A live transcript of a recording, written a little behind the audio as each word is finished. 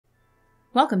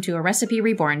Welcome to A Recipe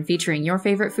Reborn, featuring your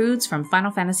favorite foods from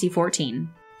Final Fantasy XIV.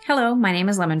 Hello, my name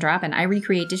is Lemon Drop, and I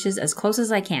recreate dishes as close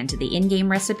as I can to the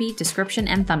in-game recipe, description,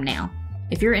 and thumbnail.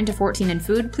 If you're into 14 and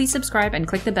food, please subscribe and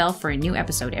click the bell for a new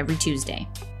episode every Tuesday.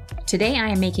 Today I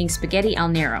am making spaghetti al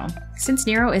Nero. Since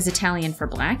Nero is Italian for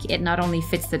black, it not only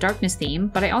fits the darkness theme,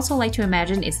 but I also like to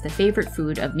imagine it's the favorite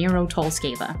food of Nero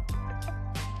Tolskeva.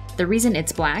 The reason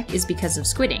it's black is because of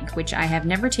squid ink, which I have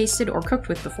never tasted or cooked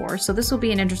with before, so this will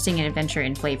be an interesting adventure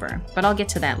in flavor, but I'll get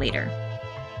to that later.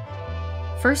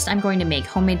 First, I'm going to make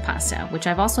homemade pasta, which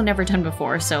I've also never done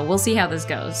before, so we'll see how this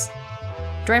goes.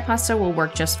 Dry pasta will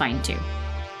work just fine too.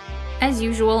 As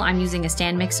usual, I'm using a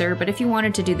stand mixer, but if you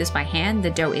wanted to do this by hand,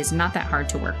 the dough is not that hard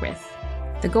to work with.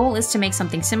 The goal is to make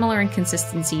something similar in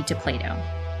consistency to Play-Doh.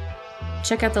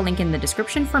 Check out the link in the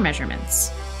description for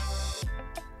measurements.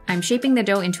 I'm shaping the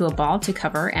dough into a ball to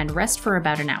cover and rest for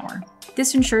about an hour.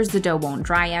 This ensures the dough won't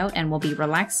dry out and will be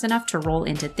relaxed enough to roll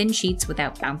into thin sheets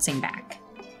without bouncing back.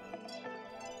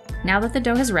 Now that the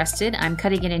dough has rested, I'm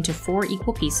cutting it into 4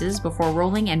 equal pieces before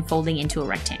rolling and folding into a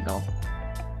rectangle.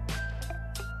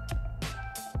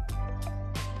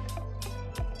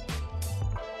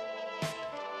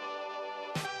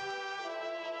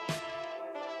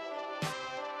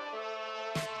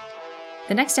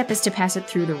 The next step is to pass it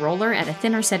through the roller at a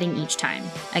thinner setting each time.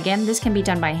 Again, this can be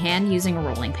done by hand using a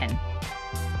rolling pin.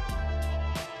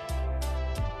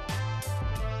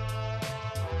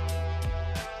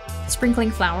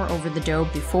 Sprinkling flour over the dough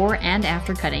before and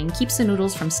after cutting keeps the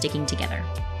noodles from sticking together.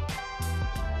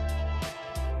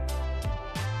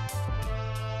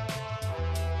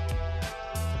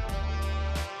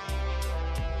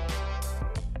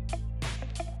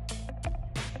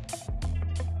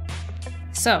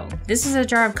 So, this is a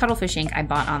jar of cuttlefish ink I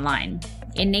bought online.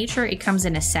 In nature, it comes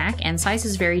in a sack and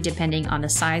sizes vary depending on the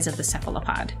size of the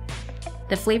cephalopod.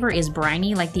 The flavor is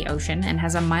briny like the ocean and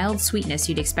has a mild sweetness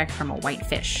you'd expect from a white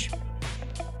fish.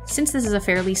 Since this is a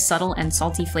fairly subtle and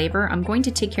salty flavor, I'm going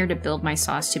to take care to build my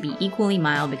sauce to be equally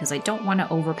mild because I don't want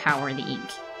to overpower the ink.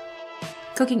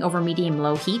 Cooking over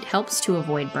medium-low heat helps to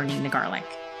avoid burning the garlic.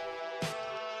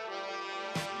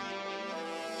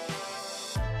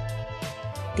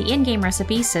 The in-game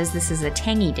recipe says this is a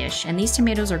tangy dish, and these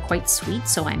tomatoes are quite sweet,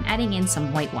 so I'm adding in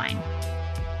some white wine.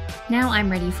 Now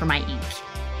I'm ready for my ink.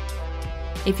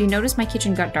 If you notice my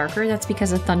kitchen got darker, that's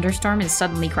because a thunderstorm is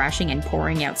suddenly crashing and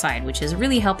pouring outside, which is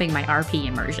really helping my RP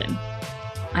immersion.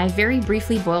 I very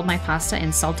briefly boiled my pasta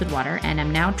in salted water, and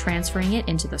am now transferring it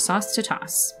into the sauce to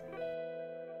toss.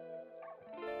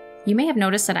 You may have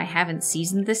noticed that I haven't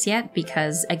seasoned this yet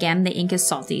because, again, the ink is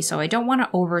salty, so I don't want to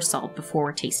over-salt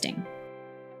before tasting.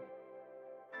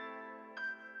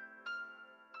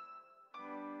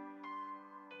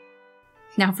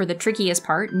 Now for the trickiest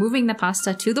part, moving the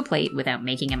pasta to the plate without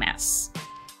making a mess.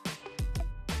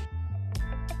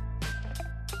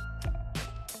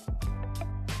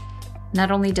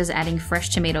 Not only does adding fresh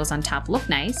tomatoes on top look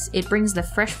nice, it brings the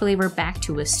fresh flavor back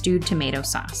to a stewed tomato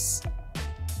sauce.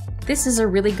 This is a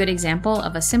really good example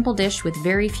of a simple dish with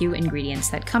very few ingredients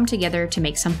that come together to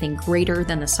make something greater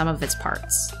than the sum of its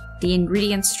parts. The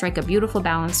ingredients strike a beautiful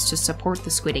balance to support the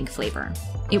squid ink flavor.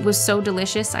 It was so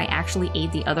delicious, I actually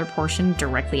ate the other portion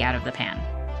directly out of the pan.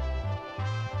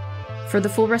 For the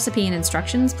full recipe and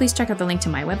instructions, please check out the link to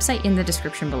my website in the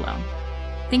description below.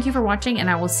 Thank you for watching, and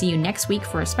I will see you next week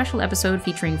for a special episode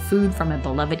featuring food from a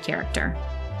beloved character.